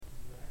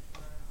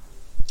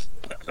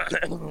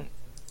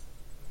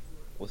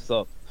What's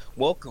up?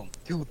 Welcome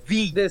to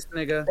this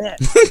nigga.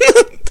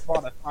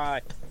 Spotify.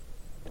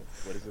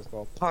 What is this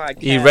called?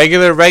 Podcast.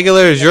 Irregular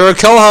regulars, you're a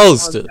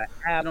co-host. You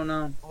don't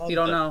know. You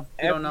don't know.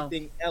 You don't know.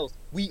 Everything else.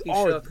 We He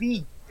are shook.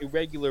 the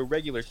irregular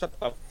regular. Shut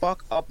the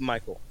fuck up,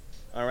 Michael.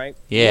 All right.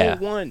 Yeah.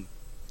 Rule one.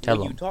 Tell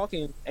when him. you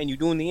talking and you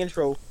doing the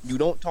intro, you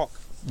don't talk.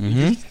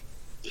 Mm-hmm.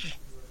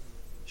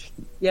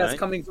 Yeah, it's Right.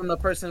 coming from the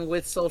person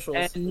with socials.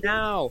 And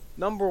now,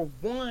 number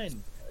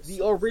one,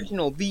 the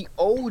original, the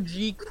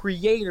OG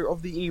creator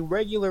of the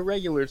irregular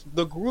regulars,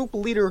 the group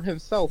leader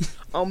himself,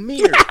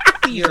 Amir.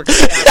 You're-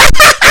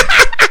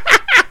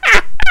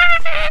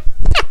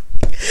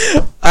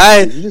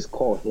 I You just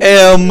call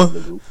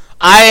him.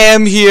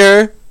 am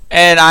here,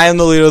 and I am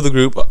the leader of the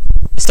group,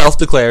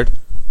 self-declared.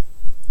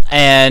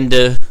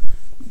 And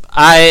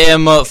I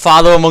am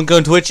Father Monk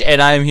on Twitch,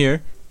 and I am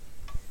here.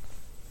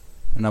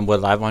 And I'm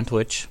live on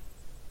Twitch.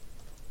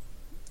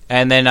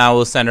 And then I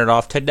will send it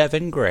off to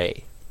Devin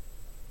Gray.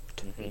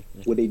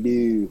 What they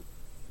do?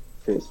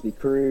 Crispy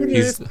Crew.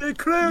 He's- Big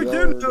Cloud, Yo,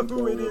 you know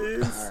who it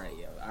is. Alright,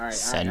 yo. Alright.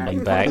 Send alright, him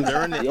alright. back.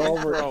 During the You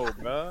intro,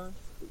 bro.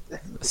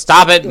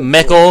 Stop it,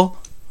 Mickle.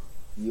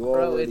 You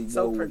Bro, already it's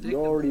so know. You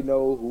predictable. already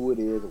know who it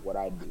is and what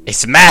I do.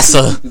 It's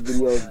Massa. YouTube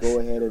videos. Go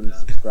ahead and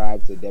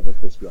subscribe to Devin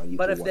Crispy on YouTube.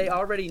 But if they Why not?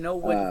 already know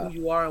who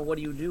you are and what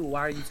do you do, why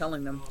are you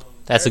telling them?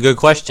 That's a good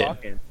question.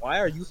 Talking. Why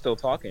are you still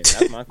talking?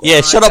 That's my question. Yeah,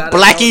 I shut up, gotta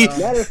know, Blackie. though.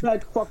 Matter of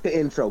fact, fuck the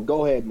intro.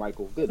 Go ahead,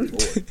 Michael. Good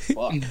lord.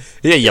 Fuck.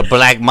 Yeah, you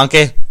black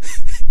monkey.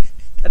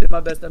 I did my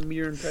best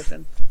Amir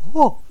impression.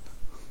 Oh.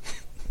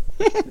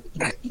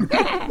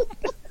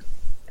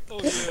 Oh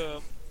yeah.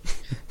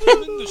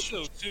 I'm in the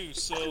show too,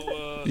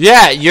 so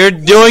Yeah, you're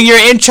doing your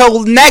intro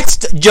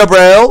next,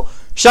 Jabril.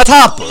 Shut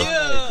up.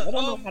 yeah. I don't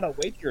know how to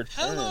wait your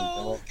turn.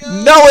 Hello, dog.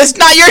 guys. No, it's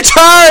not your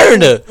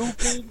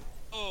turn.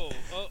 Oh,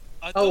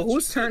 I Oh, thought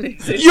whose turn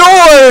is it?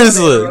 Yours.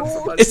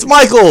 It's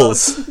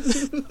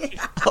Michael's.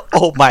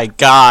 Oh my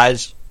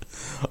gosh.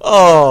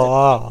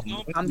 Oh.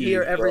 No, I'm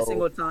here every Yo.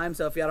 single time,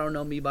 so if y'all don't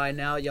know me by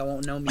now, y'all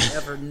won't know me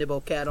ever.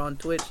 Nibblecat on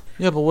Twitch.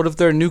 Yeah, but what if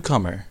they're a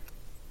newcomer?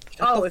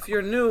 Oh, if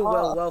you're new,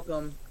 well,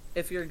 welcome.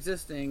 If you're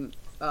existing,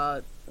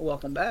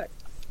 welcome back.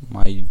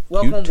 My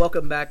Welcome, cute.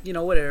 welcome back. You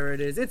know, whatever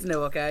it is. It's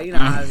Nibblecat. You know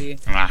how it be.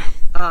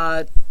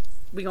 Ah.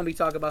 We gonna be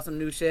talking about some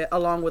new shit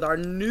along with our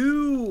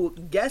new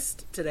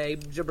guest today,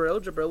 Jabril.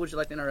 Jabril, would you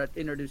like to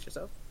introduce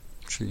yourself?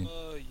 Tree.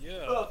 yeah.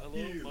 Hello,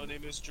 my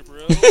name is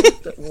Jabril.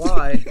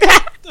 Why?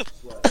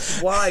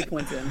 Why,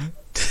 Quentin?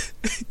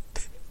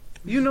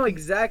 You know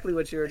exactly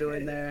what you were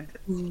doing there.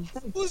 I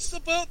was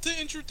about to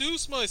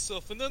introduce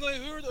myself, and then I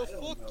heard a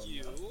fuck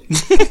you.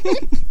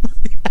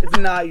 It's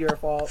not your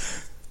fault.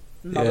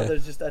 My Yeah.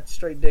 brother's just a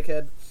straight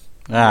dickhead.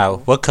 Ah,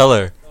 what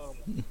color?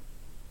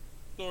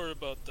 Sorry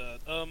about that.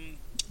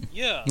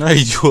 Yeah. Are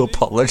you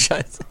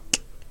apologizing?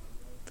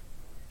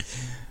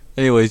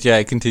 Anyways,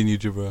 yeah, continue,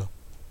 Jabril.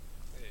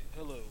 Hey,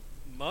 hello.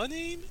 My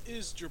name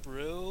is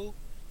Jabril.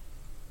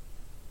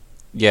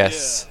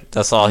 Yes, Yeah.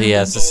 that's all he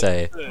has to That's all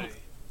say. I say.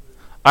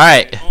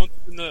 Alright. Okay, on to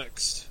the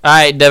next.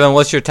 Alright, Devin,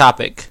 what's your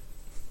topic?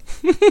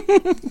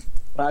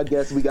 I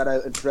guess we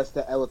gotta address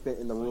the elephant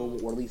in the room,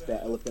 or at least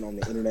the elephant on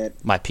the internet.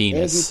 My Andrew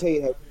penis.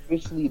 Tate has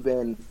officially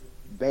been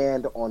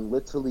banned on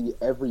literally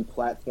every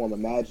platform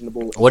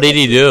imaginable. What did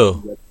he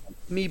do?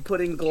 Me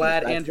putting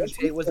glad Andrew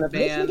Tate was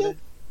banned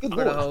Good for the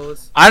lord.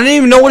 hose. I don't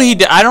even know what he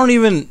did. I didn't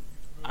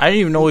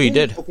even know what he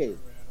did. Okay,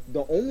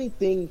 the only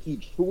thing he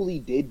truly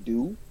did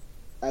do,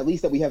 at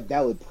least that we have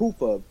valid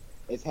proof of,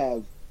 is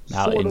have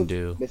Mountain sort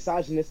Dew. of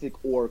misogynistic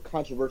or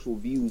controversial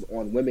views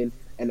on women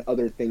and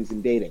other things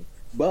in dating.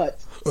 But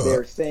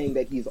they're saying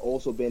that he's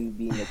also been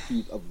being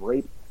accused of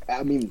rape.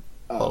 I mean,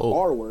 Oh.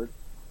 R word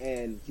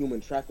and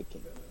human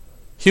trafficking.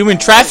 Human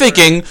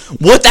trafficking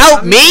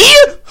without me?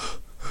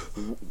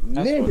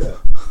 Nigga,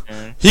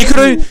 He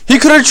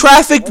could have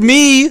trafficked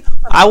me.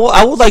 I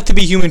would like to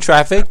be human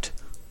trafficked.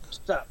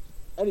 stop.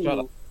 Shut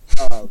Anyway,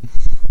 up.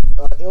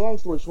 long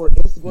story short,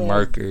 Instagram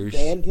Markers.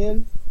 banned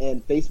him,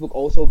 and Facebook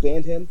also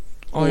banned him.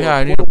 Oh for yeah,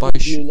 I need to buy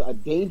being a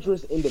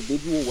dangerous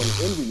individual when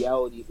in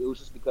reality it was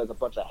just because a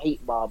bunch of hate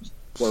mobs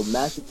were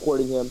mass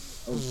reporting him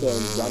and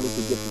saying y'all need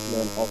to get this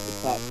man off the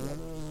platform.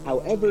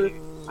 However,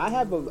 I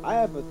have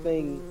a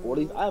thing, or at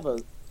least I have a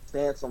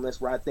stance on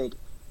this where I think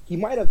he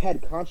might have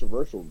had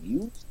controversial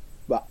views,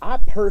 but I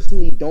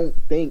personally don't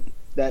think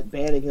that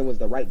banning him was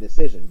the right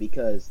decision,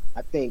 because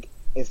I think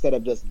instead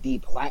of just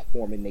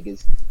deplatforming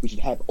niggas, we should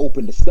have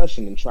open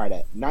discussion and try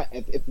to not,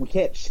 if we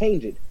can't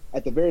change it,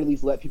 at the very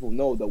least let people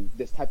know that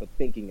this type of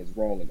thinking is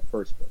wrong in the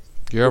first place.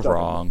 You're Which I think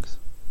wrong.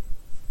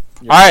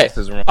 Your Alright. eyes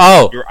is wrong.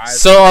 Oh, Your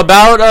eyes so is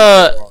about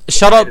wrong.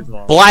 shut Your up, eyes is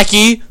wrong.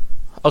 Blackie.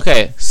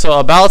 Okay, so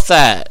about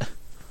that,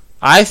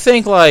 I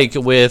think like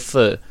with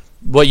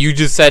what you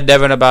just said,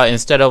 Devin, about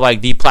instead of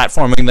like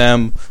deplatforming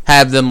them,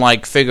 have them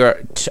like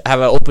have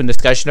an open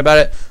discussion about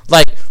it.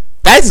 Like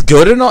that's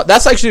good and all.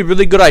 That's actually a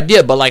really good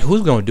idea. But like,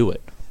 who's gonna do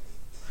it?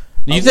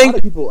 Do you A think? lot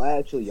of people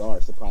actually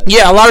are surprised.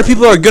 Yeah, a lot of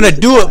people are gonna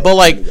do it, but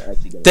like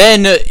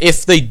then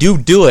if they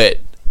do it,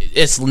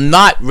 it's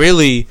not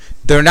really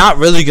they're not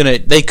really gonna.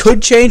 They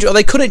could change or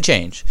they couldn't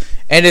change,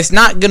 and it's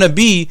not gonna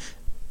be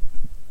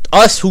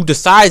us who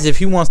decides if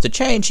he wants to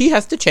change. He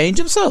has to change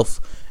himself.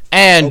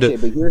 And Okay,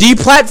 but here's-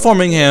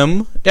 deplatforming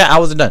him. Yeah, I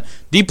wasn't done.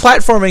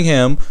 Deplatforming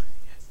him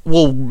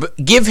will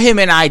give him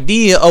an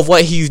idea of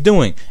what he's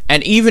doing,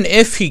 and even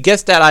if he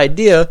gets that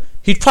idea,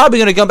 he's probably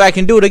gonna come back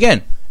and do it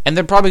again, and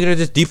they're probably gonna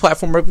just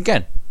deplatform him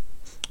again.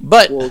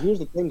 But Well, here's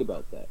the thing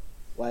about that.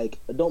 Like,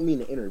 I don't mean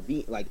to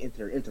intervene, like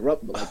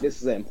interrupt, but like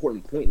this is an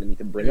important point that I need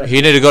to bring up.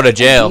 he need to go to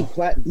jail.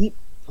 Deep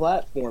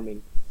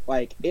platforming,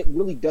 like it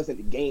really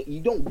doesn't gain.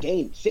 You don't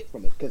gain shit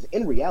from it because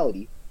in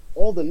reality,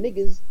 all the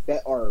niggas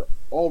that are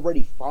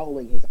already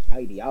following his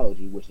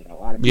ideology, which a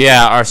lot of people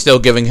Yeah, are still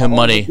giving him are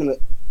money. gonna-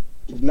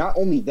 not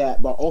only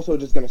that, but also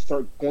just gonna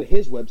start going to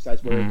his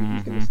websites where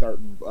he's gonna start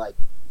like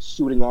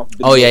shooting off.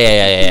 Oh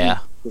yeah.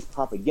 With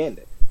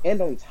propaganda,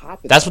 and on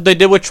top of That's that, what they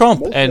did with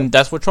Trump, most and of-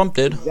 that's what Trump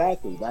did.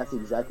 Exactly. That's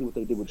exactly what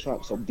they did with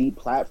Trump. So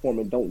deplatform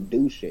and don't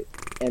do shit.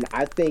 And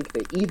I think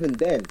that even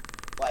then,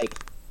 like,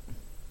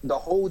 the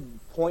whole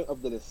point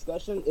of the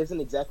discussion isn't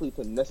exactly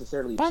to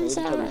necessarily change each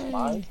other's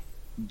mind,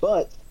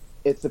 but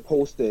it's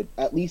supposed to,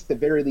 at least the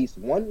very least,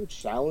 one,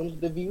 challenge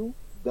the view.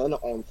 Then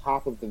on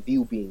top of the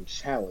view being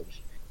challenged,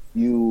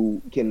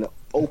 you can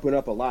open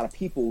up a lot of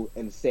people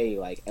and say,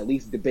 like, at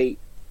least debate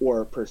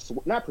or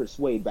not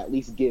persuade, but at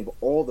least give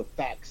all the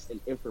facts and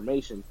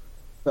information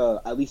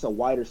to at least a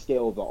wider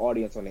scale of the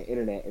audience on the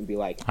internet and be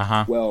like,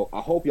 well,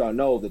 I hope y'all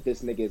know that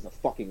this nigga is a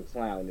fucking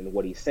clown and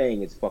what he's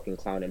saying is fucking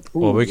clown and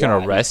prove Well, we can why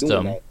he's arrest doing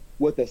him. that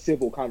with a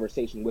civil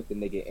conversation with the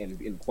nigga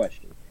in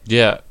question.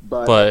 Yeah,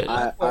 But, but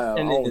I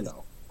don't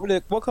know.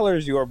 What color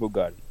is your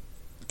Bugatti?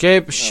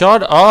 Gabe,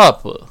 shut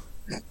up.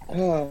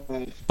 Uh,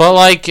 But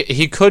like,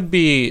 he could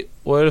be.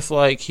 What if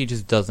like he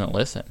just doesn't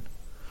listen?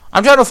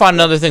 I'm trying to find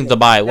another thing to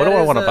buy. What do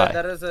I want to buy?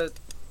 That is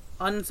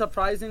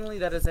unsurprisingly,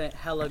 that is a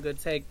hella good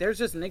take. There's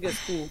just niggas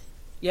who,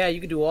 yeah, you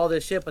can do all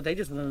this shit, but they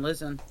just won't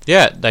listen.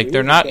 Yeah, like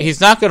they're not. He's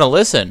not gonna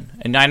listen,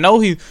 and I know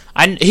he.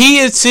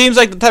 It seems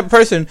like the type of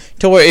person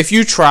to where if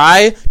you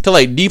try to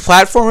like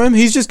deplatform him,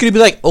 he's just gonna be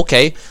like,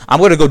 okay, I'm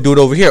gonna go do it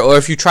over here. Or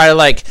if you try to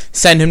like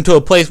send him to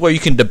a place where you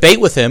can debate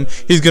with him,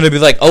 he's gonna be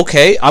like,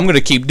 okay, I'm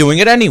gonna keep doing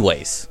it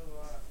anyways.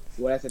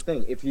 well, that's the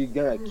thing. If you're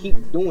gonna keep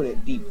doing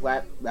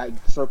it, that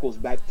circles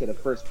back to the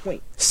first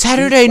point.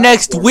 Saturday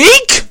next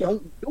week?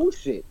 Don't do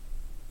shit.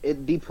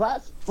 It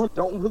deplatform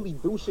don't really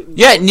do shit.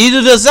 Yeah,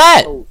 neither does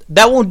that.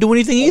 That won't do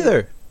anything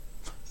either.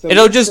 So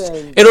It'll you're just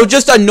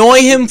saying- annoy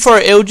him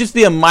it'll just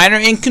be a minor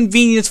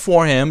inconvenience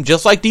for him,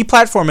 just like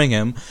deplatforming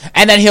him,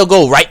 and then he'll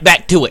go right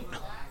back to it.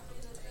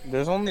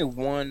 There's only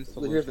one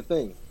But here's the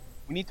solution. thing.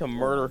 We need to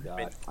murder him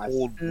in I-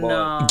 cold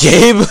blood. No.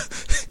 Gabe,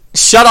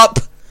 shut up.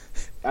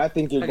 I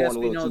think you're I guess going a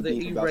we little know too the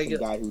deep about some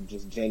irregular- guy who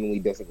just genuinely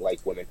doesn't like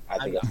women. I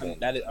think that's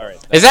That is alright.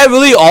 Is that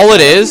really all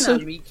it is?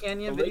 That Meat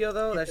Canyon video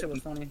though, that shit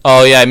was funny.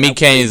 Oh yeah, Meat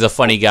Canyon's a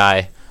funny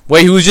guy.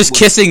 Wait, he was just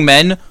kissing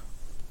men?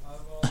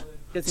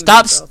 Kissing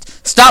Stop himself.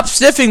 stop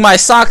sniffing my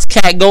socks,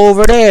 cat. Go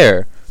over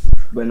there.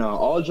 But no,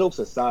 all jokes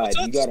aside,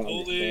 you gotta Slowly.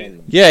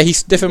 understand. Yeah, he's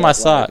sniffing my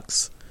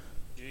socks.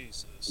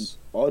 Jesus.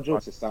 All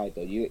jokes aside,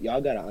 though, y'all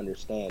gotta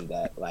understand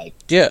that, like,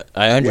 Yeah,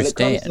 I when it comes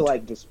understand. to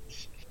like just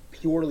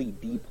purely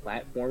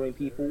deplatforming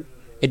people,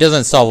 It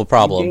doesn't solve a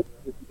problem.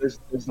 there's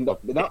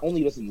not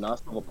only does it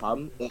not solve a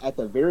problem, it at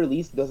the very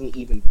least doesn't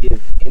even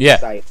give Yeah.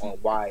 insight on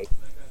why.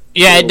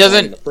 Yeah, they it were wrong in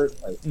doesn't. the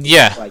first place.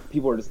 Yeah, Like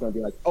people are just gonna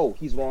be like, "Oh,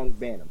 he's wrong,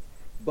 ban him."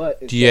 But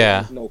instead, Yeah.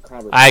 there's no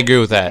conversation I agree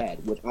with to be that.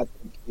 had, which I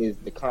think is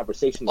the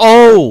conversation.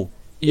 Oh,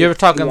 you're is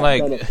talking what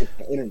like. benefits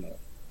the internet.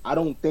 I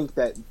don't think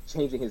that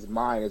changing his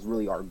mind is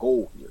really our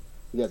goal here,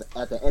 because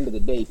at the end of the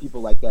day,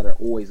 people like that are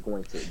always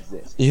going to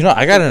exist. You know,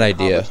 I got an The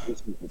idea.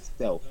 conversation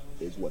itself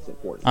is what's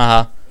important.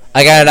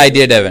 I got an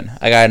idea, Devin.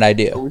 I got an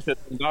idea. We should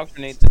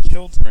indoctrinate the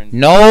children.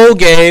 No,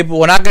 Gabe,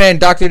 we're not gonna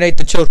indoctrinate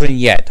the children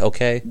yet,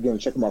 okay? You're gonna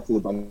check them out too,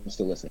 but I'm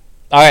still listening.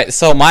 Alright,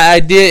 so my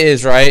idea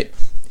is, right,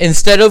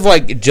 instead of,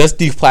 like, just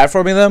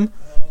deplatforming them,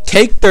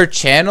 take their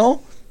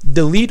channel,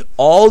 delete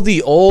all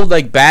the old,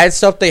 like, bad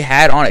stuff they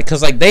had on it,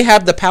 because, like, they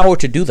have the power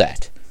to do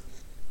that.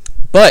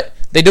 But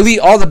they delete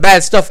all the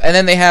bad stuff, and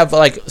then they have,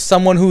 like,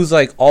 someone who's,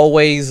 like,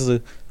 always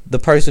the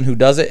person who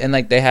does it, and,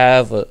 like, they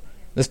have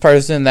this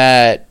person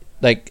that,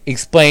 like,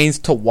 explains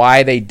to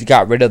why they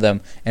got rid of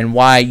them, and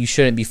why you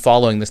shouldn't be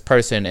following this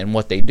person and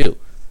what they do.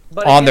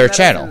 But on their that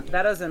channel.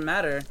 that doesn't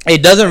matter.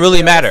 It doesn't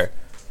really matter.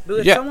 Dude,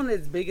 if Yeah. someone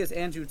as big as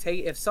Andrew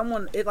Tate, if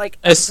someone, I'm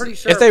If pretty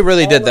sure they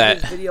really all did of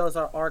that. his videos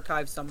are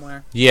archived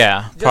somewhere.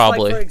 Yeah, Just probably.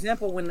 like, for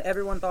example, when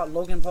everyone thought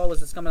Logan Paul was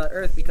the scum of the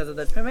earth because of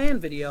the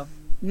Command video,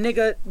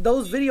 nigga,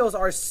 those videos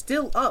are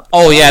still up.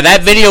 Oh yeah,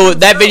 that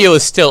video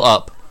is still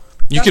up.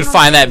 You That's can what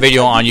find I'm that saying.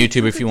 video Like, on you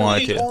YouTube if could you wanted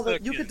delete to. all the-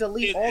 you could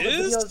delete all the It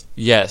is? videos.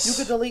 You Yes.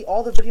 could delete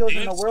all the videos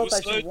in the And world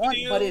that you suicide want,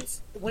 video? but it's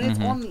when it's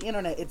Mhm. on the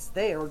internet, it's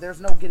there. There's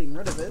no getting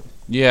rid of it.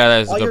 Yeah,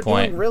 that's a All good you're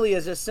point. doing really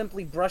is just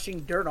simply brushing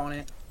dirt on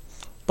it.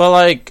 But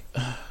like,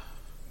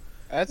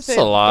 I'd It's say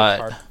a lot.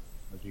 the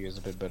technology is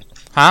a bit better.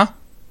 huh?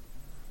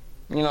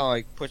 You know,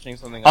 like pushing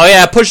something. Oh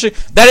yeah, pushing.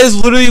 That is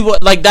literally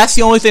what. Like that's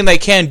the only thing they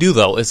can do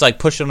though. It's like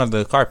push it under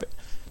the carpet.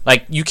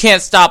 Like, you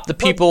can't stop the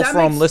Well, people that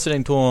from makes-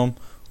 listening to them,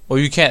 or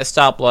you can't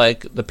stop,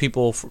 like, the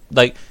people,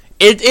 like,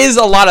 it is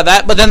a lot of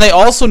that, but then they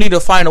also need to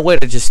find a way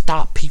to just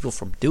stop people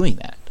from doing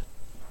that.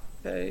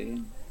 Okay.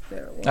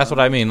 There, well, That's what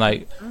I mean,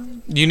 like,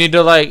 you need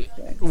to, like,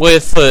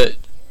 with, I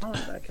don't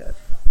like that cat.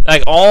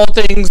 like, all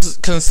things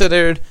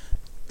considered,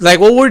 like,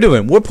 what we're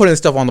doing, we're putting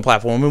stuff on the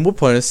platform,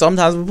 and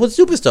sometimes we put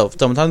stupid stuff,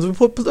 sometimes we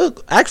put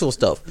actual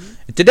stuff.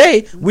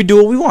 Today, we do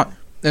what we want,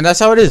 and that's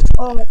how it is.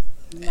 Oh,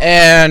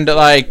 And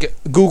like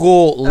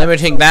Google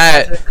limiting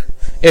that,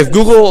 if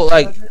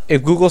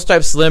Google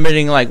starts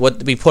limiting like what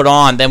to be put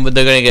on, then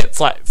they're gonna get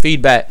flat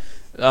feedback,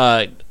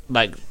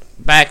 like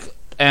back,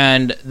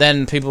 and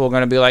then people are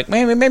gonna be like,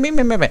 meh, meh, meh, meh,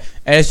 meh, meh, meh.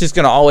 And it's just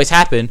gonna always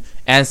happen.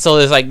 And so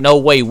there's like no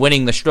way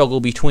winning the struggle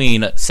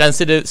between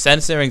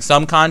censoring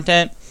some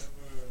content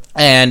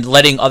and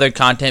letting other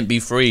content be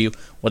free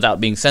without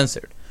being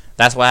censored.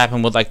 That's what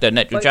happened with like the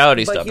net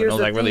neutrality but stuff, and it here's was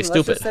the like really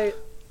thing, stupid.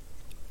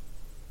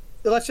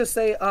 Let's just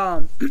say,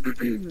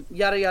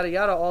 yada yada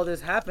yada. All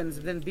this happens,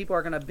 then people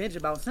are gonna bitch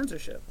about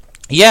censorship.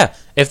 Yeah,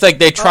 if like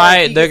they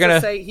try, He they're gets to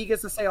gonna. say, he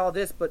gets to say all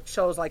this, but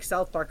shows like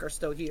South Park are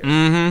still here.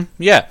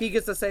 Yeah. He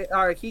gets to say,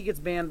 all right, he gets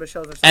banned, but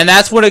shows are. Still And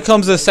that's when it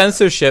comes to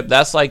censorship,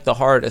 that's like the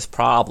hardest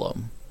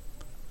problem.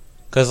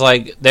 Because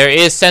like there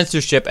is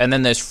censorship, and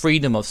then there's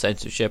freedom of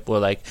censorship, where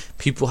like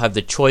people have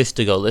the choice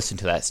to go listen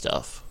to that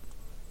stuff.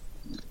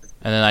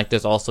 And then like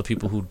there's also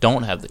people who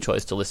don't have the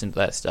choice to listen to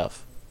that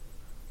stuff.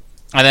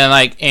 And then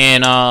like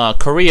in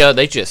Korea,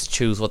 they just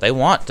choose what they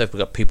want to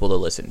get people to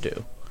listen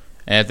to.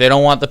 And if they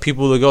don't want the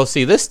people to go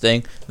see this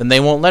thing, then they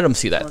won't let them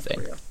see that thing.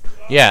 Korea.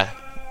 Yeah,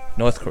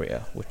 North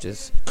Korea, which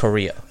is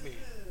Korea.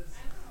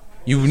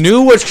 You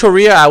knew which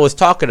Korea I was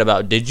talking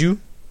about, did you?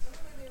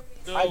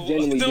 No, I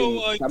genuinely no,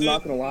 didn't. I I'm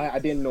not didn't. gonna lie. I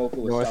didn't know if it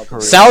was North South Korea.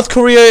 Korea. South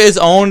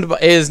Korea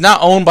is not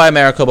owned by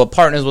America, but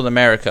partners with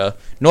America.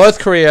 North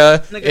Korea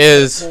Niggas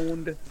is,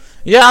 owned.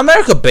 yeah,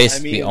 America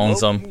basically owns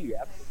them.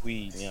 We,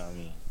 you know what I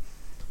mean?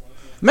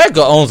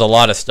 America owns a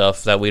lot of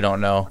stuff that we don't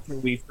know.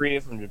 We freed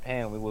it from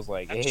Japan. We was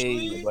like,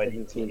 Actually, hey,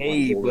 buddy,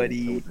 hey,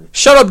 buddy.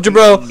 Shut up,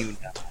 Jabro.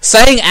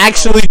 Saying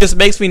actually just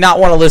makes me not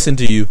want to listen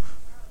to you.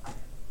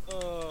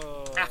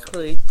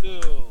 Actually,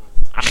 Still.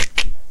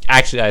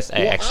 Actually, I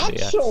say Well, actually,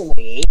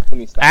 yeah. Let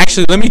me stop.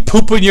 Actually, let me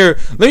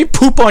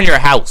poop on your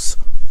house.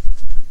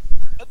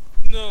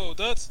 No,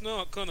 that's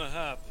not gonna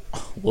happen.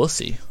 We'll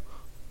see.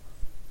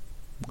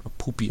 I'm gonna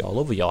poopy all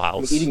over your I'm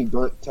house. eating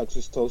burnt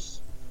Texas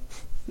toast.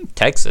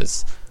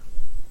 Texas.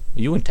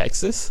 You in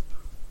Texas?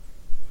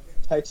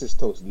 Texas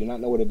toast. Do you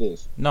not know what it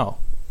is? No.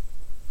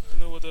 You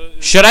know what that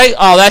is? Should I?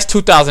 Oh, that's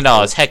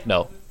 $2,000. Heck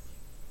no.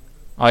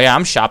 Oh yeah,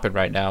 I'm shopping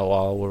right now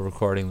while we're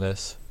recording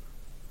this.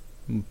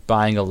 I'm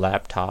buying a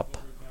laptop.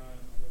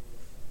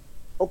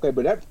 Okay,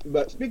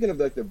 but speaking of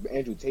like the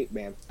Andrew Tate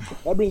ban,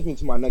 that brings me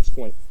to my next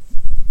point.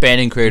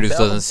 Banning creators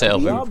doesn't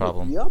solve Do every y'all-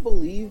 problem. Do y'all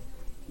believe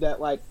that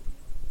like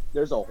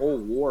there's a whole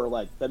war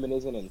like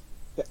feminism and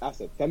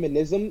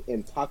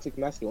toxic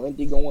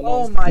masculinity going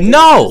oh on? my.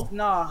 No! goodness.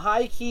 Nah,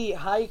 high key,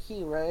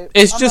 right?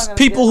 It's I'm not just gonna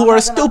people get- who I'm are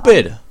not gonna-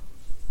 stupid.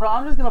 Bro,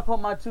 I'm just gonna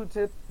put my two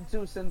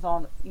cents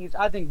on each.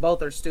 I think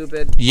both are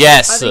stupid. I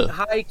Yes, think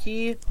high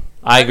key.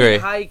 I agree.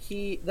 think high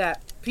key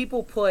that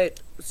people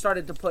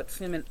started to put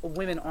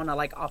women on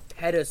a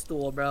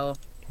pedestal, bro.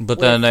 But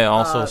then they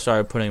also uh,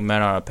 started putting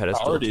men on a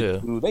pedestal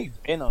too. Dude,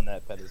 they've been on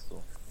that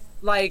pedestal.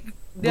 Like,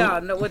 yeah,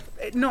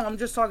 no, I'm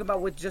just talking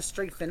about with just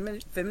straight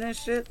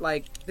feminist shit.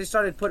 Like,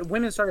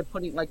 women started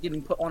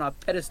getting put on a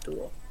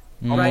pedestal,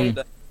 Mhm. right?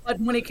 But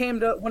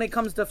when it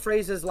comes to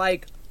phrases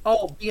like,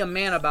 "Oh, be a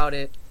man about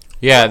it,"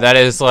 Yeah, that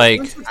is like,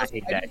 aren't you just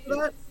hate fighting that for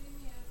that?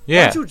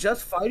 yeah, Aren't you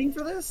just fighting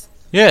for this?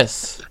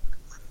 yes.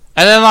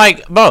 And then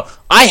like, bro,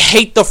 I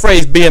hate the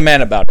phrase "be a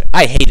man about it."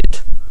 I hate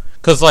it,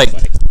 cause like,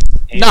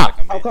 nah,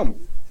 How come?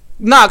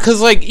 nah,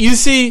 cause like you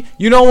see,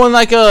 when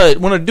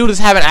when a dude is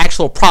having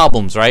actual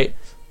problems, right?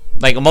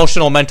 Like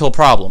emotional, mental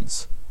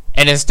problems,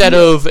 and instead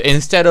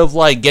of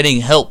like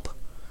getting help,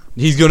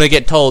 he's gonna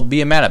get told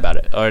be a man about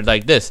it, or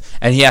like this,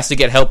 and he has to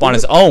get help on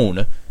his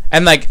own.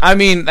 And like, I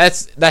mean,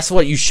 that's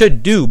what you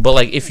should do. But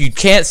like, if you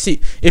can't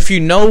see, if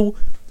you know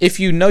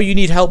you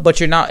need help, but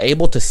you're not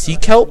able to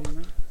seek help,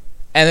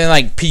 and then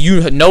like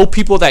you know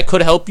people that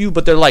could help you,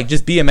 but they're like,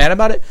 just be a man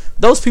about it.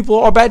 Those people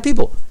are bad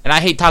people, and I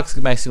hate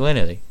toxic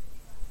masculinity.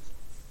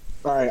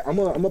 All right, I'm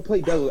gonna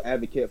play devil's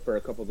advocate for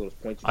a couple of those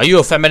points. Are you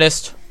a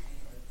feminist?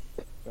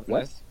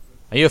 What?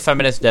 Are you a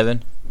feminist,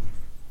 Devin?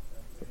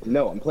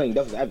 No, I'm playing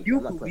devil's advocate. You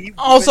I'm not playing. believe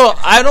Also,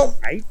 I don't.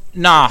 right?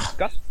 Nah,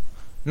 Disgusting.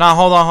 nah.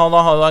 Hold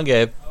on,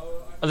 Gabe.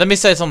 Let me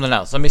say something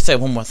else. Let me say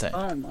one more thing.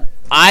 Oh my!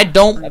 I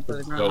don't.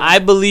 God. I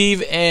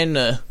believe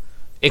in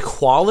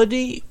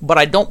equality, but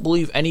I don't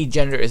believe any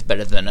gender is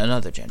better than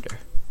another gender.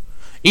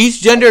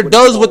 Each gender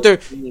does what they're.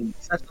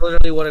 That's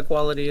literally what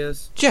equality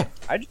is. Yeah,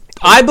 I just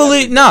I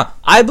believe.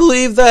 I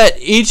believe that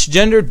each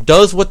gender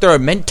does what they're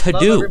meant to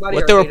Love do, everybody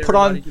what or they were hate put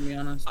on. everybody, to be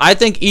honest. I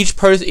think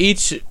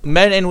each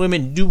men and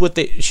women do what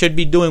they should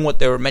be doing, what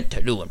they were meant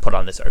to do and put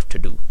on this earth to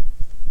do,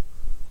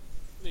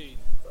 I mean,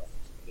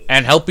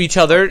 and help each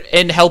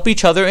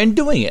other in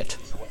doing it.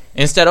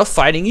 instead of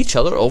fighting each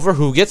other over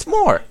who gets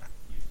more.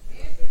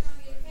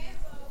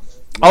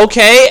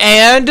 Okay,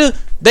 and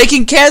they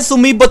can cancel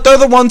me, but they're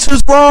the ones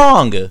who's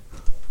wrong.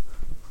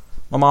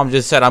 My mom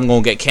just said I'm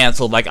gonna get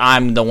canceled like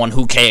I'm the one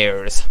who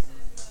cares.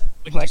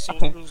 Like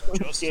the Social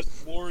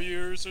Justice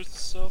Warriors or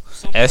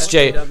something.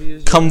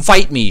 SJ, come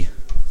fight me.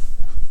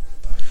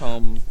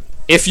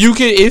 If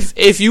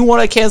you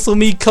want to cancel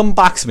me, come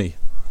box me.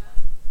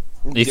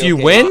 If you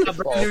win, A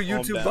brand new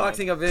YouTube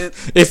boxing event.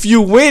 if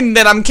you win,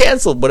 then I'm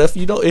canceled. But if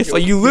you don't, if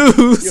you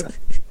lose,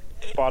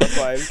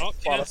 Spotify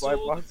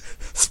box.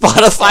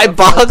 Spotify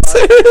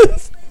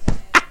boxers.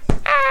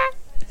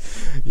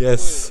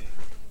 Yes.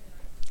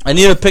 I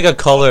need to pick a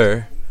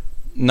color.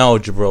 No,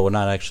 Jabril,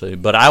 not actually.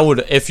 But I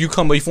would, if you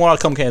want to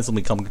come cancel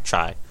me, come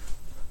try.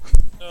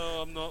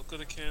 No, I'm not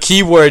gonna cancel.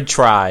 Keyword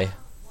try.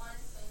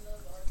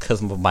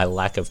 Because of my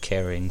lack of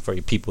caring for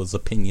people's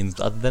opinions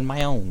other than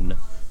my own.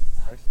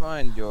 I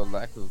find your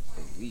lack of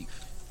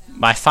belief.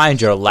 I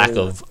find your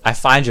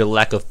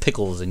lack of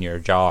pickles in your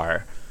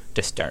jar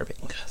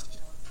disturbing.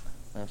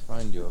 I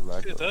find your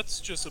lack Yeah, of. that's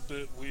just a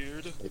bit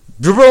weird.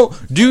 Jabril,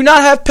 do you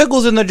not have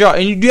pickles in the jar?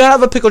 And you do not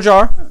have a pickle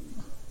jar?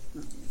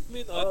 I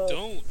mean, I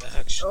don't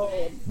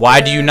actually. Why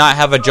do you not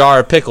have a jar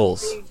of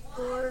pickles?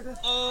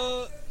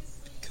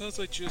 Because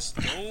I just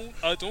don't.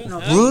 I don't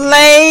have.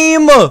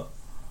 Lame!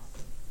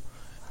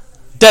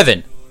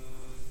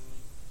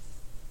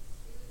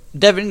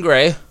 Devin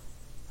Gray.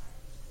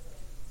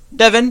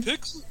 Devin?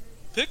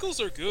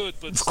 Pickles are good,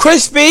 but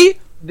Crispy?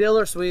 Dill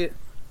or sweet?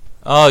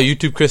 Oh,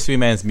 YouTube Crispy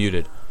Man's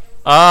muted.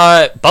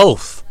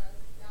 Both.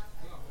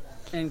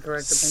 Incorrect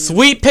opinion.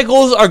 Sweet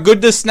pickles are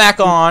good to snack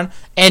on,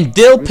 and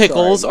dill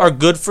pickles are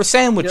good for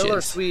sandwiches. Dill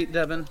or sweet,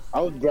 Devin?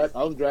 I was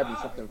grabbing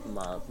something from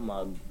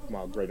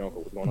my great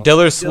uncle. What's going on? Dill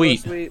or Dill or sweet?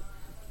 sweet?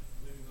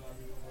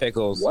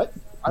 Pickles. What?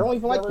 I don't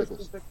even like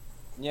pickles.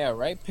 Yeah,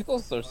 right?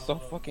 Pickles are so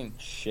fucking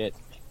shit.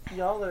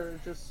 Y'all are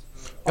just.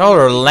 Y'all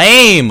are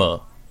lame.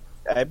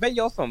 I bet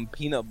y'all some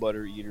peanut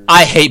butter eaters.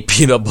 I hate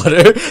peanut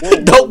butter.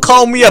 Don't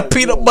call me a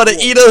peanut butter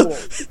eater.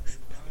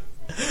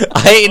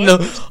 I ain't no.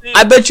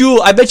 I bet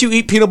you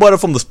eat peanut butter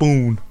from the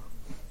spoon.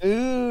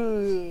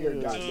 You're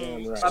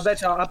goddamn right. I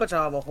bet y'all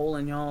have a hole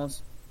in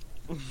y'all's.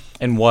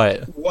 And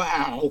what?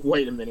 Wow,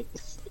 wait a minute.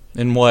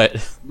 And what?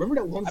 Remember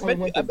that one I time bet,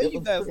 we went I to bet you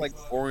Dylan's guys place?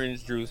 like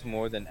orange juice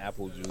more than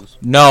apple juice.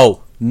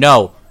 No.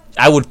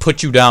 I would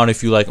put you down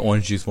if you like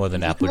orange juice more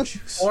than apple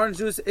juice. Orange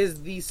juice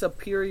is the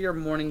superior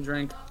morning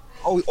drink.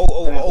 Oh,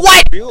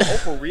 What?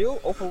 For real?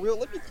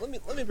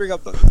 Let me bring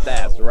up the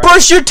stats, right?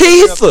 Brush your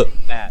teeth.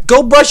 Stats.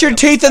 Go brush your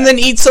teeth and then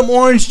eat some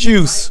orange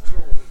juice.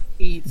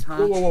 Eats, huh?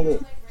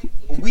 Whoa.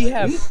 We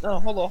have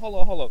hold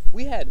on.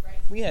 We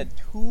had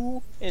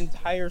 2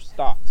 entire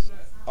stocks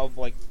of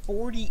like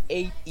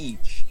 48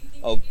 each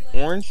of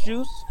orange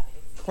juice,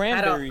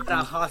 cranberry At a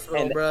juice,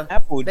 hospital, and bruh.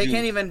 apple They juice.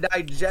 can't even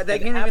digest. They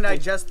And can't even apple-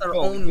 digest their Yo,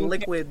 own you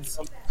liquids.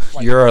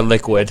 Like, You're a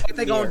liquid.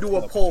 They gonna do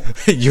a pulp.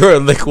 You're a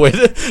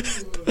liquid.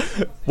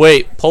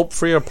 Wait, pulp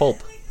free or pulp?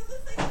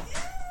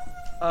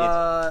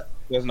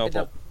 There's no It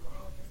pulp.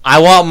 I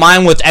want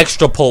mine with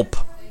extra pulp.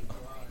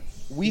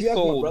 We If you ask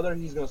my sold. brother,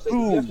 he's gonna say. If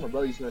you ask my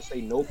brother, he's gonna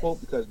say no pulp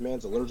because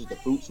man's allergic to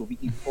fruit. So if he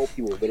eats pulp,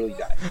 he will literally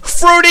die.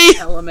 Fruity.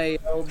 LMAO,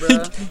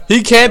 bruh.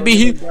 He can't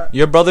be.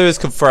 Your brother is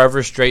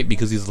forever straight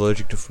because he's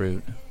allergic to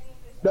fruit.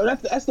 No,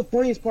 that's the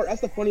funniest part.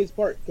 That's the funniest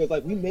part because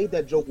like we made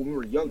that joke when we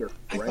were younger,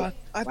 right?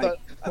 I Like,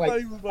 thought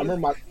he was I about to.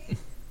 remember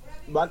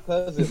my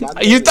cousin.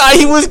 You thought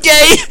he was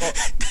gay?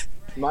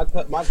 My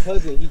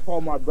cousin, he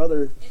called my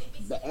brother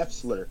the F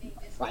slur.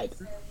 Like,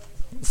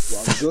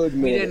 well, good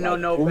man. We didn't know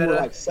like, no when we were,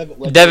 better. like,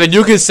 seven, Devin,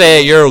 you can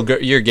say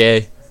it. You're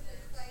gay.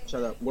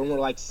 Shut up. When we're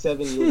like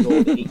 7 years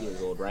old, 8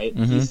 years old, right?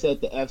 He Mhm.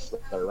 said the F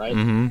slur, right?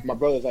 Mhm. My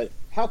brother's like,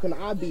 how can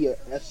I be a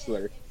F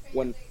slur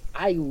when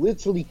I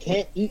literally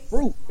can't eat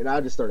fruit? And I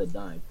just started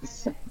dying.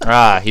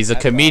 He's a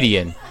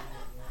comedian.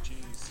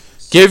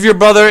 Give your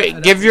brother. We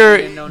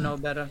didn't know no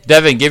better.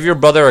 Devin. Give your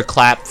brother a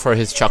clap for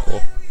his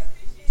chuckle.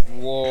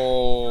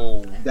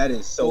 Whoa. That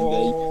is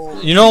so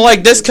You know,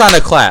 like this kind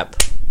of clap.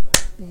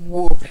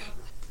 You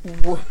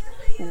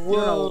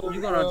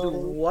gonna do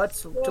what?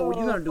 So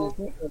you gonna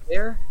do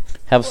there?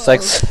 Have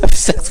sex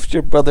with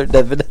your brother,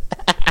 Devin.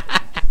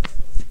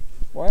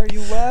 Why are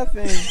you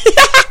laughing?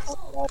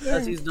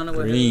 Because he's done it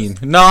with Green.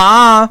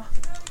 Nah.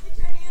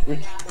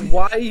 his.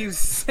 Why you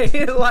say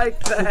it like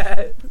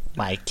that?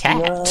 My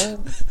cat.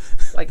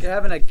 Like you're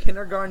having a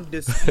kindergarten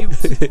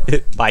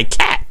dispute. My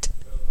cat.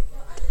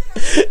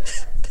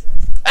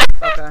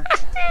 Okay.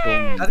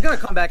 That's gonna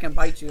come back and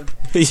bite you.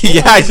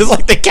 Yeah, just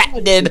like the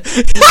cat did.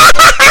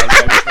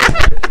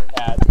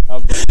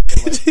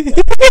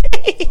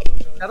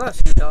 Shout out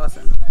Shane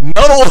Dawson.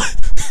 No.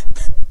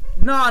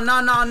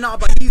 No,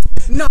 but he's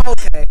no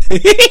okay.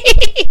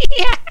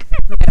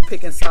 Man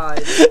picking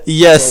sides.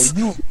 Yes.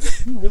 You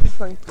really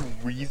trying to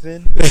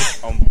reason?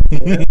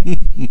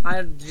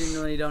 I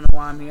genuinely don't know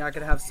why I'm here. I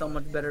could have so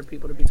much better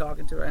people to be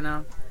talking to right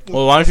now.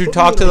 Well, why don't you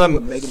talk to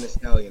them? Megan Thee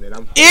Stallion, and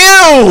I'm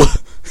Ew.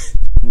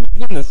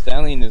 Megan Thee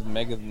Stallion is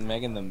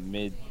Megan the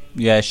mid.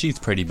 Yeah, she's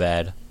pretty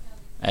bad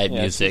at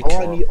Yeah, music.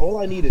 all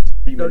I need is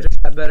Doja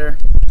Cat better.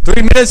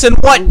 3 minutes and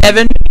what,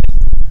 Devin?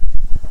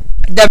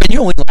 Devin,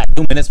 you only got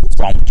 2 minutes. What's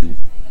wrong with you?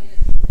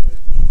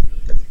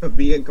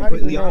 Being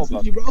completely How do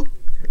honest you know with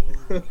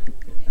you,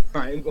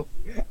 bro.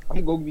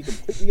 I'm going to be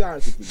completely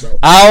honest with you, bro.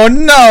 Oh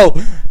no!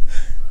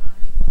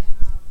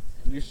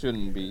 You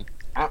shouldn't be.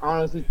 I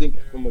honestly think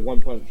I'm a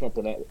one-punch Trump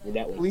with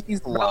that one.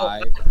 Please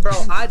lie. Bro,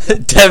 I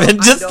don't, Devin,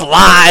 I just don't-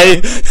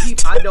 lie.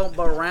 I don't,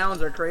 but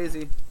rounds are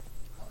crazy.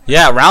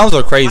 Yeah, rounds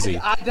are crazy.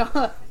 I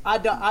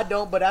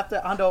don't. But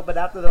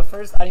after the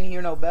first, I didn't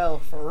hear no bell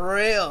for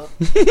real.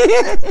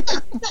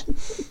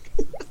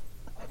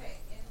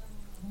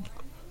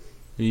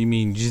 You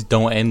mean just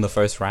don't end the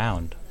first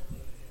round?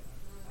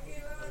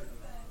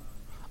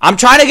 I'm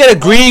trying to get a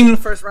green.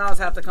 First rounds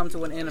have to come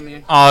to an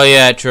enemy. Oh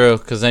yeah, true.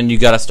 Because then you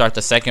gotta start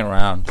the second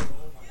round.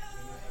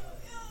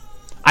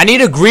 I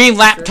need a green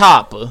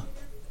laptop.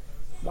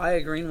 Why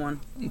a green one?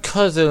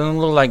 Because it doesn't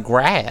look like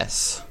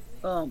grass.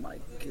 Oh my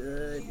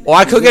god. Or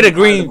I could get a I'm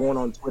green. going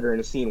on Twitter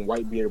and seeing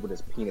Whitebeard with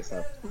his penis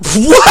out.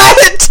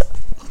 What?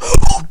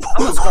 I'm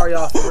gonna scar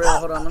y'all for real.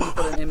 Hold on, let me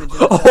put an image in.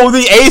 Oh,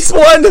 the ace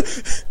one?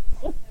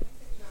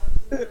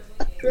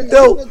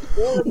 No.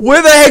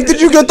 Where the heck did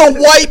you get the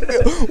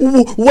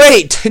white?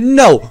 Wait,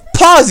 no.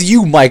 Pause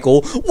you,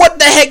 Michael. What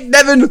the heck,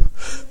 Devin?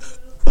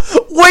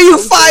 Where you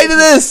find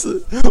this?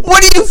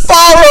 What do you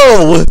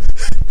follow?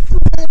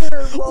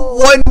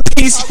 One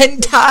Piece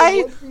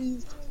hentai?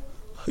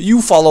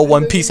 You follow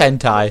One Piece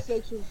hentai.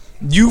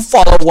 You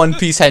follow One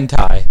Piece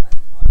hentai.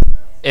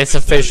 It's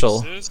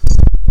official. Exists?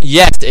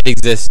 Yes, it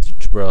exists,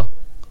 bro.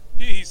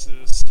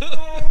 Jesus.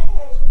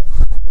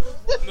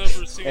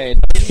 Never seen Hey,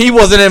 it. He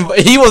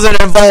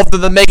wasn't involved in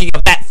the making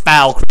of that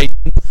foul, Creighton.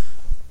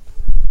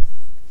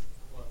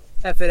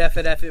 F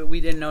it.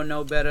 We didn't know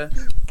no better.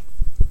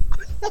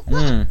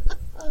 Should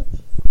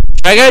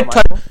I get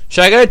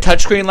a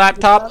touchscreen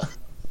laptop?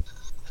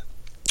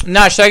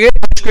 Nah, should I get a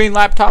touchscreen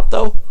laptop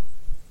though?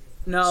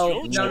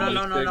 No. Yeah.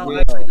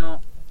 Actually,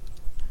 don't.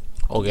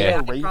 Okay.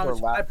 Yeah,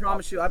 Razer I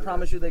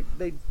promise you.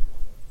 They.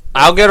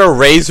 I'll get a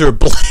Razer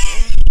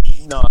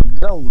blade. no,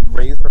 go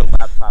raise her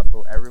laptop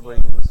so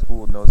everybody in the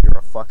school knows you're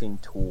a fucking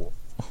tool.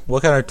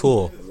 What kind of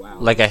tool? Wow.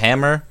 Like a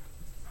hammer?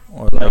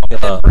 Or like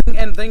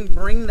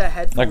Bring the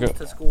headphones Like a-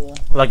 to school.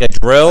 like a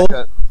drill?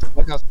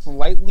 Like a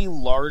slightly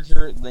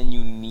larger than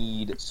you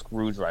need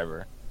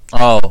screwdriver.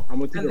 Oh. I'm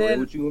gonna take And a then- ride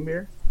with you,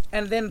 Amir.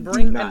 And then Do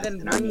bring not,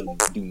 and then and I bring mean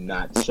do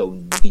not show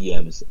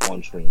DMs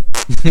on stream.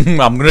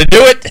 I'm gonna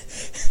do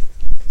it.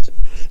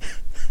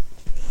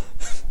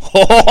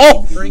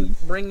 Oh,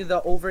 bring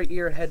the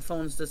over-ear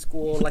headphones to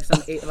school like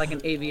like an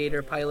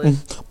aviator pilot.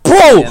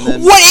 bro, And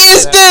then- what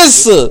is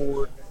this?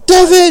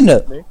 Devin,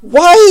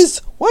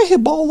 why his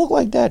ball look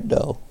like that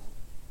though?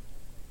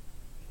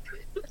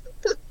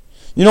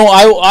 You know,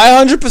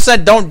 I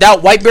 100% don't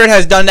doubt Whitebeard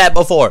has done that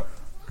before.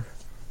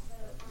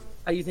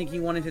 How you think he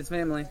wanted his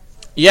family?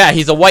 Yeah,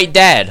 he's a white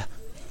dad.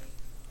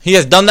 He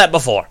has done that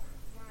before.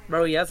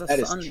 Bro, he has a That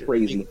is son.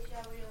 crazy.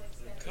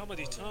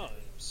 Comedy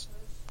times.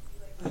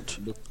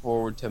 Look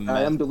forward to I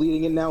Matt. am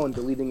deleting it now and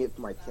deleting it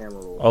from my camera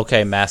roll.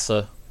 Okay,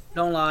 Massa.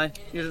 Don't lie.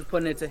 You're just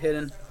putting it to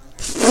hidden.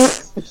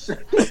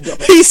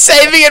 He's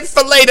saving it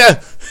for later.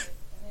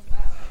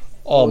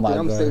 Oh Only my thing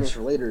I'm saving gosh.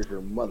 for later is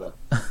your mother.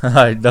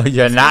 No,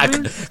 you're not.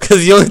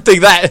 Because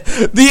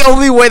the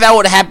only way that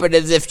would happen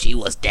is if she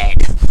was dead.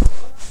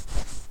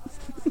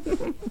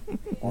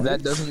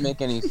 That doesn't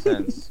make any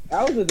sense.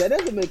 That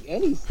doesn't make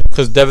any sense.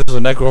 Because Devin's a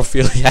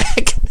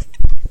necrophiliac.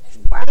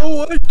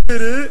 Oh, I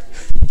get it.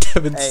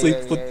 Devin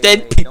sleeps with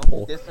dead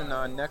people. Don't be dissing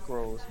on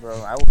necros, bro.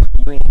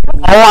 You ain't hear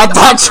me. Oh, I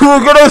thought you were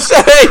gonna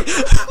say.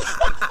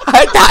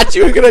 I thought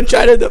you were gonna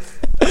try to.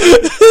 I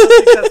don't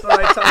think that's the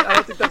right time. I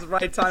don't think that's the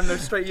right time to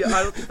straight you.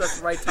 I don't think that's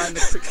the right time to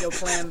trick your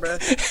plan, bro.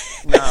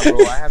 Nah,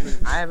 bro. I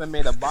haven't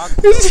made a box.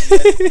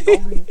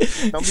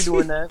 Yet. Don't be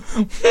doing that.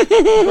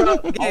 Bro,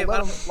 I'll Gabe,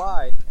 let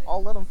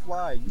him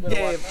fly. You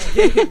better watch.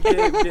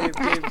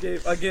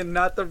 Gabe. Again,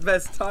 not the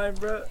best time,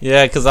 bro.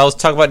 Yeah, because I was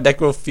talking about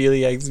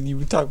necrophiliacs and you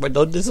were talking about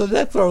don't diss on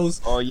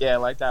necros. Oh yeah,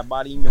 like that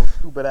body in your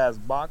stupid ass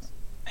box.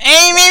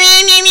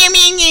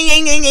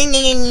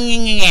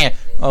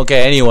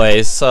 Okay,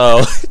 anyways,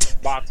 so.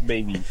 Box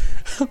baby.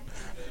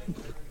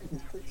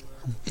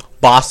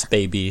 Boss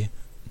baby.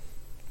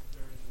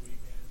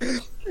 You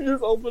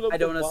just open up I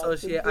don't the box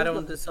associate. and I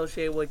don't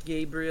associate with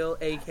Gabriel,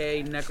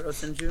 aka Necro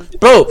Senju.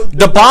 Bro,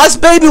 the boss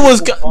baby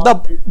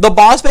the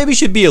boss baby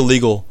should be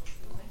illegal.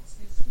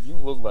 You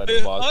look like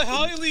a boss. I baby.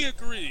 highly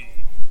agree.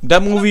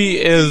 That movie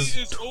That is.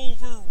 is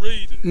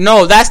overrated.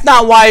 No, that's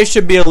not why it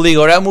should be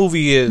illegal. That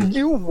movie is.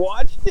 You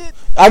watched it?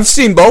 I've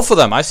seen both of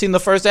them. I've seen the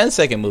first and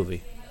second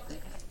movie.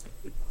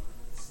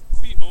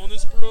 Be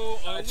honest, bro.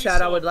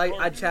 Chad, I would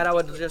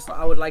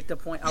like to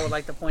point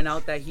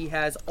out that he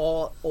has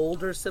all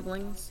older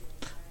siblings.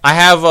 I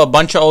have a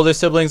bunch of older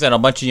siblings and a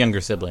bunch of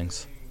younger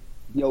siblings.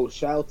 Yo,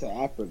 shout out to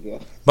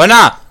Africa. But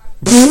nah.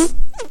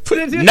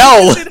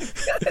 No.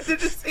 Did you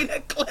see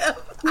that clip?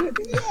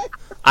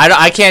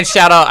 I can't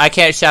shout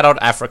out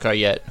Africa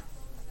yet.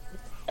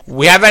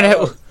 We haven't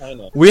had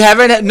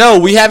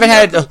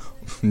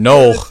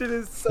No, That shit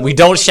is so we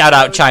don't fucking shout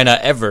out funny. China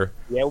ever.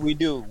 Yeah, we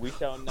do. We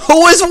shall not.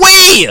 Who is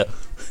we?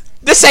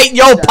 This ain't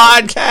your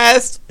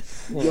podcast.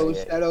 Yo,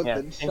 shout out to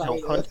Ain't no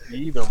China. country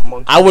either,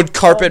 monkey. I would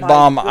carpet Oh my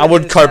bomb. I would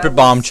goodness, carpet that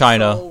bomb was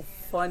China. So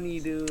funny,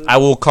 dude. I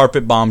will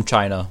carpet bomb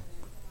China.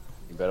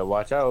 You better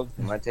watch out.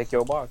 It might take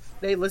your box.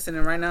 They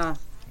listening right now.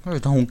 I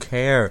don't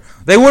care.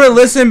 They wouldn't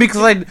listen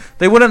because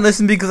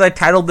I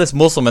titled this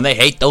Muslim, and they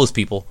hate those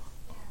people.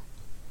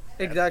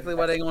 Exactly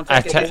what they gonna I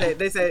take it.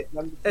 They say,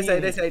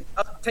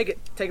 oh, take it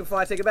before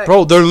I take it back.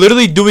 Bro, they're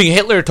literally doing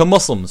Hitler to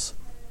Muslims.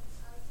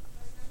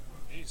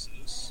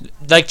 Jesus.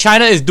 Like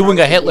China is doing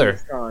a Hitler.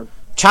 Time.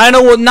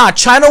 China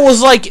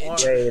was like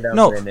Wait a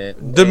no. minute.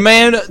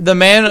 The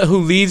man who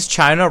leads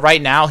China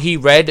right now, he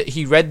read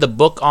the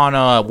book on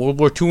World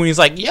War II, and he's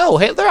like, "Yo,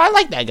 Hitler, I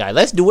like that guy.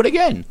 Let's do it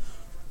again."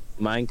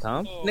 Mein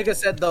Kampf? Nigga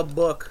said the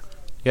book.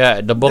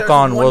 Yeah, the book There's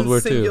on one World War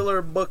II.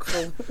 singular book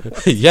full.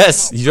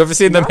 Yes, you ever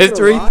seen them Not gonna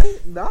history?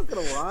 Not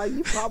gonna lie,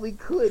 you probably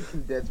could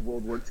condense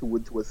World War II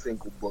into a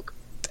single book.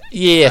 I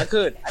Yeah,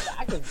 could.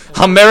 I could.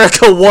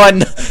 America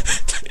won.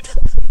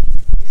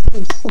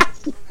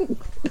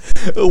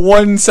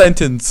 One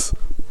sentence.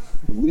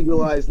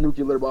 Legalize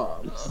nuclear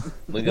bombs.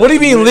 What do you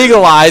mean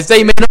legalized?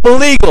 They made them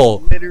illegal.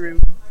 Literally.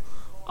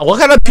 What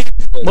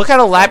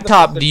kind of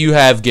laptop do you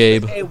have,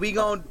 Gabe? Hey, we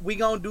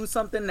gon' do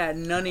something that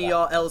none of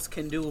y'all else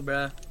can do,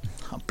 bruh.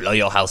 I'll blow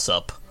your house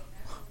up.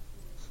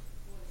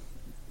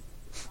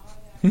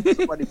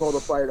 Somebody call the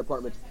fire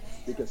department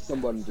because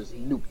someone just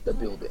nuked the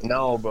building.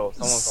 No, bro.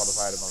 Someone called the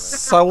fire department. I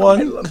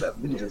Someone, love that.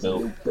 You just No.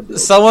 nuked the building.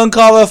 someone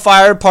call the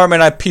fire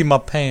department. I pee my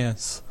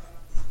pants.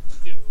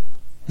 Ew.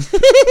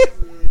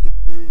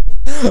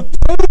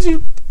 Why would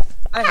you?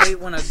 I hate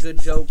when a good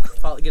joke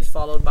gets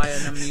followed by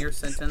an Amir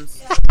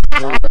sentence.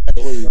 Bro,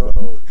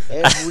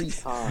 every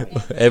time.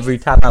 Every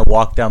time I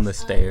walk down the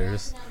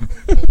stairs.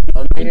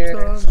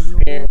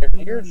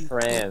 You're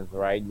trans,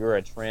 right? You're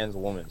a trans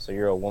woman, so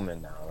you're a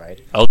woman now, right?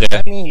 Okay.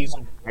 That means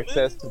you have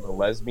access to the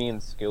lesbian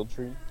skill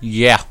tree.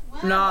 Yeah.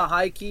 Nah,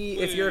 high key,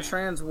 if you're a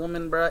trans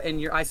woman, bruh,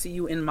 and I see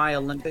you in my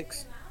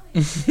Olympics, I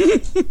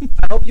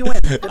hope you win.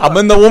 Good I'm luck.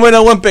 in the Women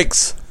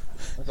Olympics.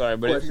 I'm sorry,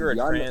 but if Question, you're a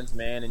y'all know- trans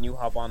man and you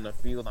hop on the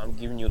field, I'm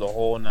giving you the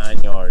whole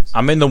 9 yards.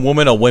 I'm in the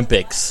Women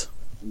Olympics.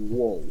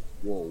 Whoa,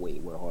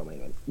 wait, hold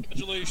on.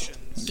 Congratulations.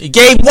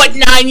 Gabe, what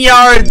 9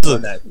 yards?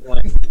 On that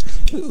slant.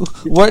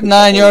 What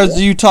 9 yards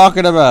are you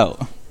talking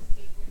about?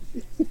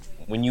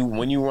 When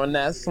you run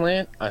that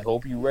slant, I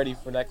hope you're ready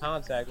for that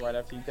contact right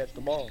after you catch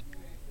the ball.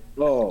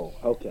 Oh,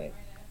 okay.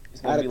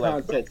 It's Out gonna of be like,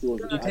 context, it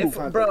was. out of If-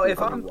 context, bro, it was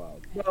if I'm- wild.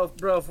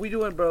 Bro, if we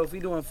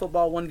doing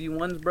football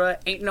 1v1s, bruh,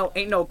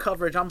 ain't no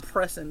coverage. I'm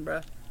pressing,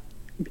 bruh.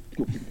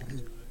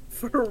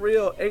 For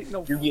real, ain't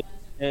no. you get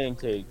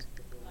pancaked.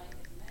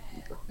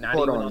 Not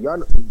Hold even on,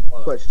 y'all.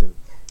 Question: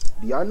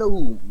 do y'all know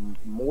who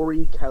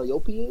Maury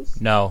Calliope is?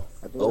 No.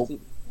 I think Nope.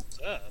 What's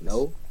that?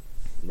 No.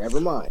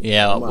 Never mind.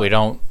 Yeah, Never mind. we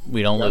don't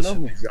Y'all know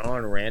listen. who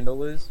John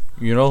Randall is?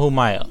 You know who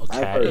my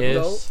cat heard of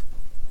is?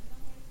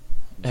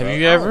 Have Bro,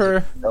 you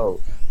ever No.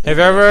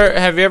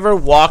 have you ever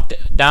walked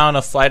down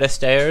a flight of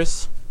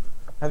stairs?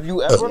 Have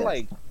you ever Yes.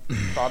 like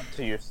thought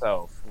to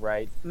yourself,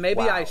 right?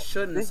 Maybe I Wow,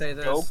 shouldn't this say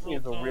this. joke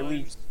is a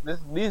really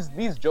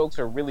these jokes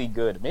are really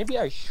good. Maybe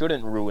I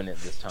shouldn't ruin it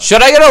this time.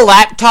 Should I get a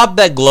laptop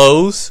that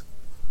glows?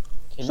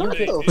 Can Shut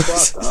you the pick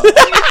fuck up.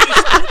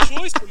 It's your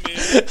choice,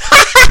 man.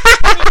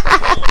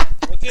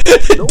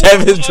 Okay. No one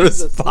Devin's has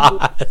a single-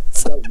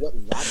 response. What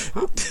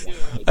laptop you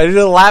want? I need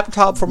a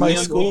laptop for my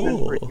Yeah,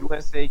 school. for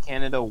USA,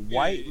 Canada,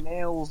 white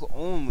males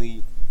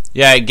only.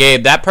 Yeah,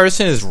 Gabe, that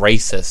person is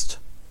racist.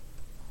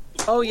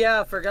 Oh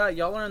yeah, I forgot.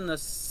 Y'all are in the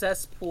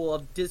cesspool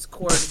of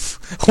Discord.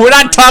 We're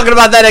not talking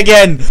about that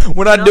again.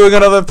 We're not No, doing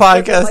another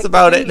but, podcast like,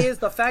 about the thing it. is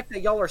the fact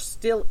that y'all are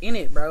still in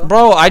it, bro.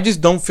 Bro, I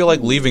just don't feel like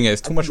leaving it.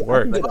 It's too much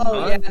work.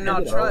 Oh yeah,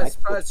 no, trust.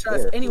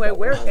 Anyway,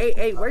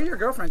 where your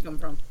girlfriend come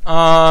from?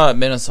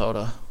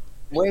 Minnesota.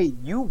 Wait,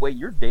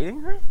 you're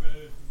dating her?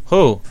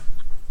 Who?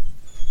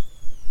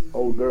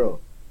 Oh, girl.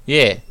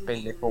 Yeah.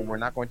 We're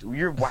not going to.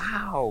 You're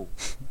wow.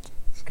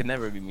 Could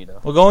never be me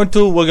though. We're going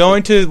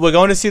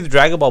to see the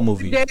Dragon Ball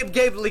movie.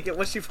 Gabe, leak it.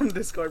 Was she from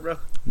Discord, bro?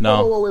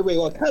 No.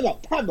 Wait.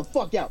 Time the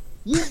fuck out.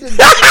 You did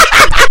not.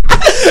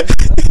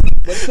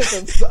 But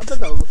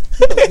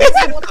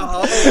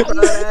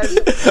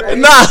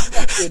Nah.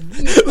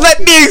 Let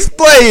me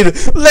explain.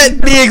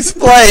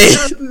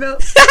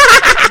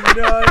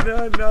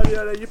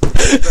 No, you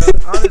petty, bro.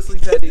 Honestly,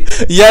 petty.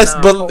 Yes,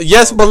 No.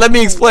 but let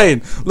me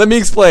explain.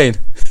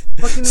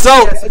 Fucking So-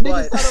 yes, That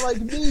nigga but- sounded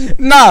like me.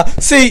 Nah,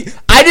 see,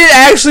 I didn't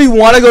actually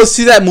want to go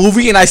see that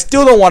movie, and I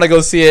still don't want to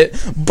go see it.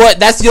 But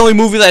that's the only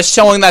movie that's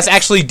showing that's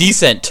actually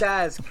decent.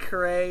 That's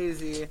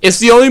crazy. It's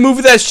the only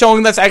movie that's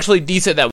showing that's actually decent that